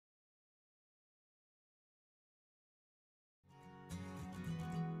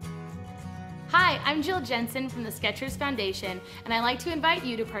Hi, I'm Jill Jensen from the SKECHERS Foundation, and I'd like to invite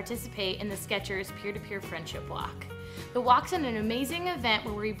you to participate in the SKECHERS Peer-to-Peer Friendship Walk. The walk's an amazing event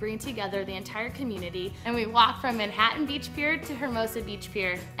where we bring together the entire community and we walk from Manhattan Beach Pier to Hermosa Beach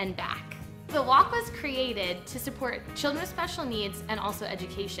Pier and back. The walk was created to support children with special needs and also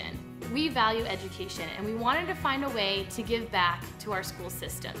education. We value education and we wanted to find a way to give back to our school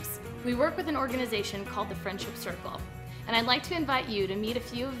systems. We work with an organization called the Friendship Circle, and I'd like to invite you to meet a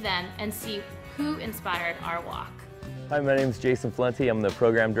few of them and see who inspired our walk. Hi, my name is Jason Flenti. I'm the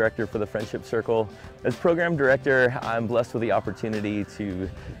program director for the Friendship Circle. As program director, I'm blessed with the opportunity to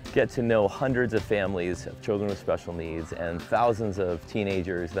get to know hundreds of families of children with special needs and thousands of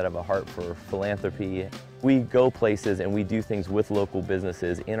teenagers that have a heart for philanthropy. We go places and we do things with local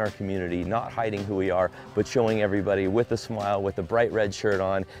businesses in our community, not hiding who we are, but showing everybody with a smile, with a bright red shirt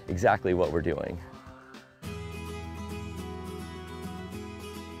on, exactly what we're doing.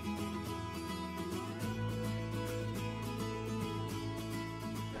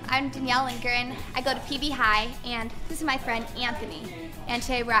 I'm Danielle Lindgren. I go to PB High, and this is my friend Anthony. And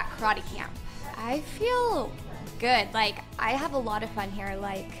today we're at karate camp. I feel good. Like, I have a lot of fun here,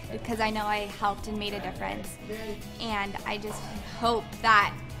 because I know I helped and made a difference. And I just hope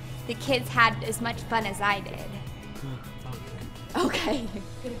that the kids had as much fun as I did. Okay.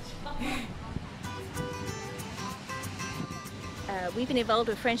 We've been involved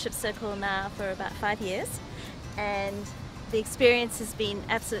with Friendship Circle now for about 5 years, and the experience has been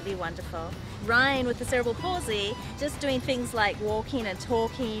absolutely wonderful. Ryan with the cerebral palsy, just doing things like walking and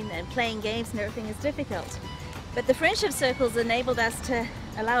talking and playing games and everything is difficult. But the Friendship Circles enabled us to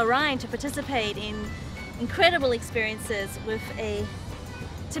allow Ryan to participate in incredible experiences with a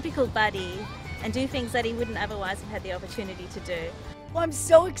typical buddy and do things that he wouldn't otherwise have had the opportunity to do. Well, I'm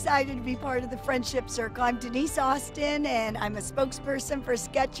so excited to be part of the Friendship Circle. I'm Denise Austin, and I'm a spokesperson for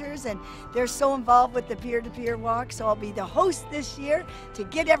SKECHERS, and they're so involved with the peer-to-peer walk, so I'll be the host this year to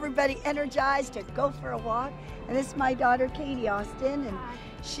get everybody energized to go for a walk. And this is my daughter, Katie Austin, and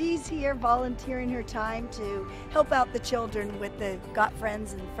she's here volunteering her time to help out the children with the Got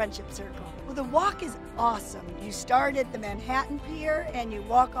Friends and Friendship Circle. Well, the walk is awesome. You start at the Manhattan Pier and you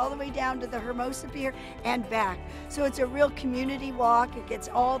walk all the way down to the Hermosa Pier and back. So it's a real community walk. It gets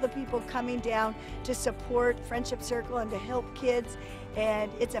all the people coming down to support Friendship Circle and to help kids. And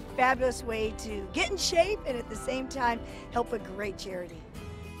it's a fabulous way to get in shape and at the same time help a great charity.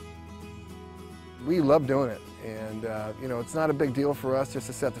 We love doing it, and you know, it's not a big deal for us just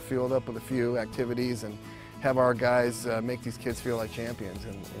to set the field up with a few activities and have our guys make these kids feel like champions,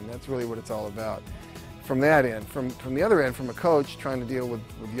 and that's really what it's all about. From that end, from the other end, from a coach trying to deal with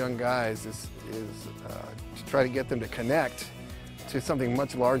young guys is to try to get them to connect to something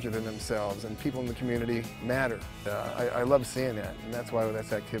much larger than themselves, and people in the community matter. I love seeing that, and that's why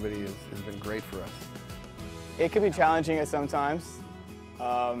this activity has been great for us. It can be challenging at sometimes.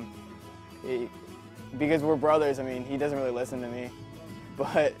 Because we're brothers, I mean, he doesn't really listen to me.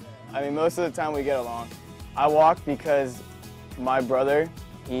 But, I mean, most of the time we get along. I walk because my brother,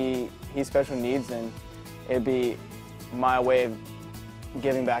 he's special needs, and it'd be my way of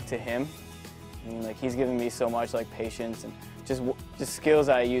giving back to him. I mean, like, he's given me so much, like, patience and just skills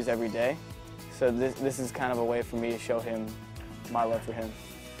that I use every day. So this is kind of a way for me to show him my love for him.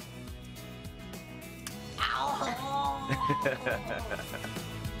 Ow!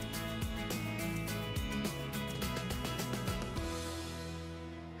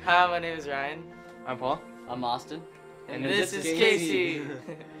 Hi, my name is Ryan. I'm Paul. I'm Austin. And this is Casey.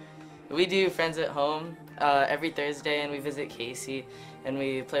 We do Friends at Home every Thursday, and we visit Casey and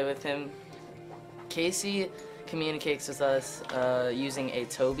we play with him. Casey communicates with us using a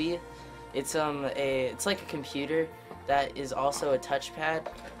Toby. It's like a computer that is also a touchpad,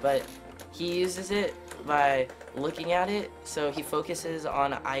 but he uses it by looking at it, so he focuses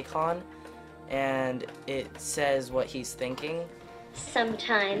on an icon and it says what he's thinking.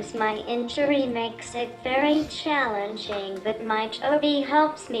 Sometimes my injury makes it very challenging, but my Toby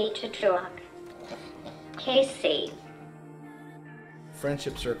helps me to talk. Casey.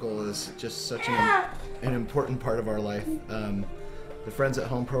 Friendship Circle is just such an important part of our life. The Friends at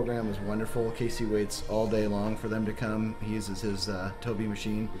Home program is wonderful. Casey waits all day long for them to come. He uses his Toby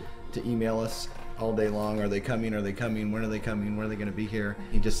machine to email us all day long. Are they coming? Are they coming? When are they coming? When are they going to be here?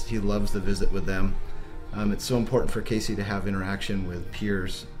 He loves the visit with them. It's so important for Casey to have interaction with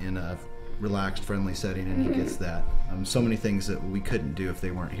peers in a relaxed, friendly setting, and he gets that. So many things that we couldn't do if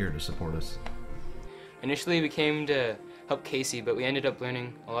they weren't here to support us. Initially we came to help Casey, but we ended up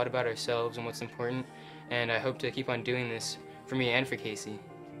learning a lot about ourselves and what's important, and I hope to keep on doing this for me and for Casey.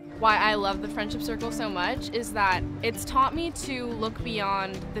 Why I love the Friendship Circle so much is that it's taught me to look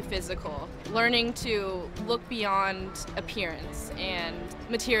beyond the physical, learning to look beyond appearance and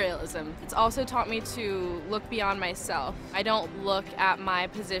materialism. It's also taught me to look beyond myself. I don't look at my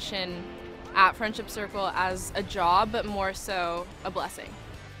position at Friendship Circle as a job, but more so a blessing.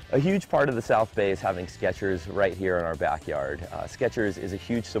 A huge part of the South Bay is having SKECHERS right here in our backyard. SKECHERS is a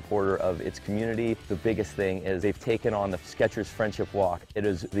huge supporter of its community. The biggest thing is they've taken on the SKECHERS Friendship Walk. It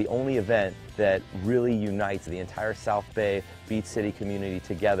is the only event that really unites the entire South Bay Beach City community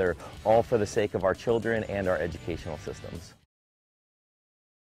together, all for the sake of our children and our educational systems.